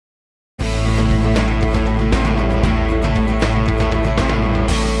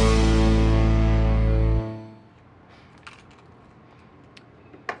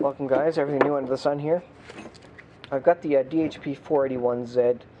welcome guys, everything new under the sun here. I've got the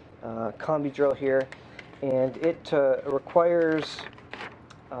DHP481Z combi drill here, and it requires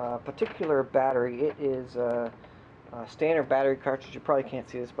a particular battery. It is a standard battery cartridge. You probably can't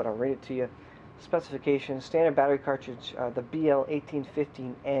see this, but I'll read it to you. Specifications: standard battery cartridge, the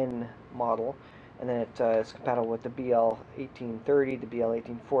BL1815N model, and then it is compatible with the BL1830, the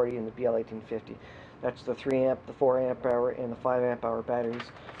BL1840, and the BL1850. That's the 3 amp, the 4 amp hour, and the 5 amp hour batteries,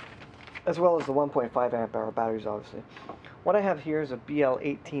 as well as the 1.5 amp hour batteries, obviously. What I have here is a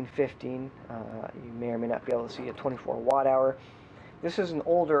BL1815. You may or may not be able to see a 24 watt hour. This is an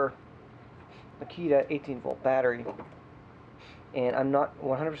older Makita 18 volt battery, and I'm not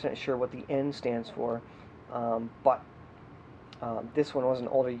 100% sure what the N stands for, but this one was an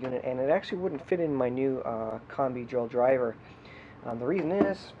older unit, and it actually wouldn't fit in my new combi drill driver. The reason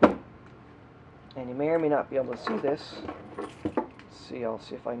is, and you may or may not be able to see this. I'll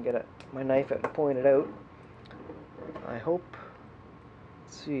see if I can get my knife out and point it out. I hope.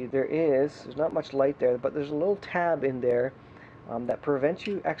 Let's see, there's not much light there, but there's a little tab in there that prevents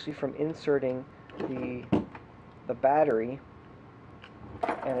you actually from inserting the battery,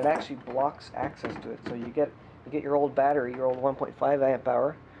 and it actually blocks access to it. So you get your old battery, your old 1.5 amp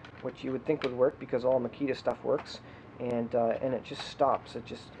hour, which you would think would work because all Makita stuff works, and it just stops. It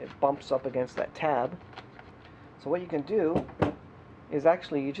bumps up against that tab. So what you can do is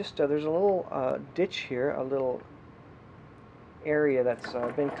actually there's a little ditch here, a little area that's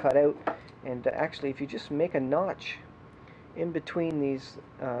been cut out, and actually if you just make a notch in between these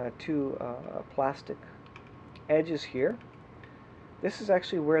two plastic edges here, this is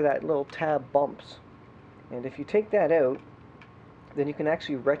actually where that little tab bumps, and if you take that out, then you can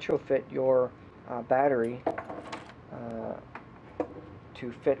actually retrofit your battery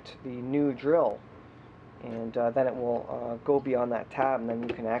to fit the new drill, and then it will go beyond that tab, and then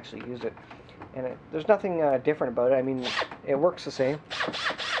you can actually use it. And there's nothing different about it. I mean, it works the same.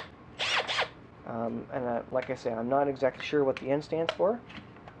 Like I say, I'm not exactly sure what the N stands for.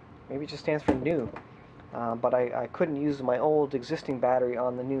 Maybe it just stands for new. But I couldn't use my old existing battery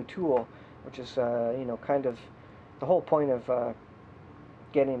on the new tool, which is kind of the whole point of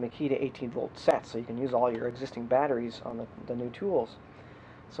getting a Makita 18 volt set, so you can use all your existing batteries on the new tools.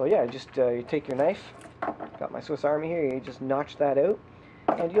 So yeah, just you take your knife, got my Swiss Army here, you just notch that out,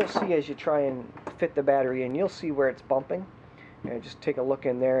 and you'll see as you try and fit the battery in, you'll see where it's bumping. Just take a look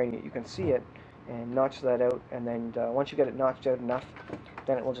in there and you can see it, and notch that out, and then once you get it notched out enough,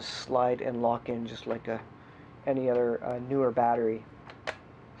 then it will just slide and lock in just like any other newer battery.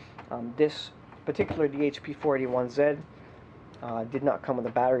 This particular DHP481Z did not come with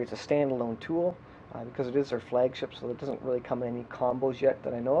a battery. It's a standalone tool because it is their flagship, so it doesn't really come in any combos yet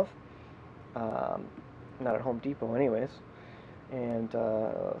that I know of. Not at Home Depot anyways. And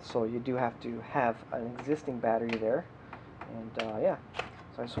so you do have to have an existing battery there. And yeah,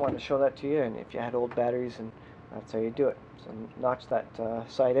 so I just wanted to show that to you, and if you had old batteries, and that's how you do it. So notch that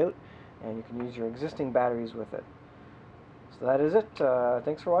side out, and you can use your existing batteries with it. So that is it.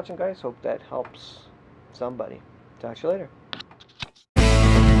 Thanks for watching, guys. Hope that helps somebody. Talk to you later.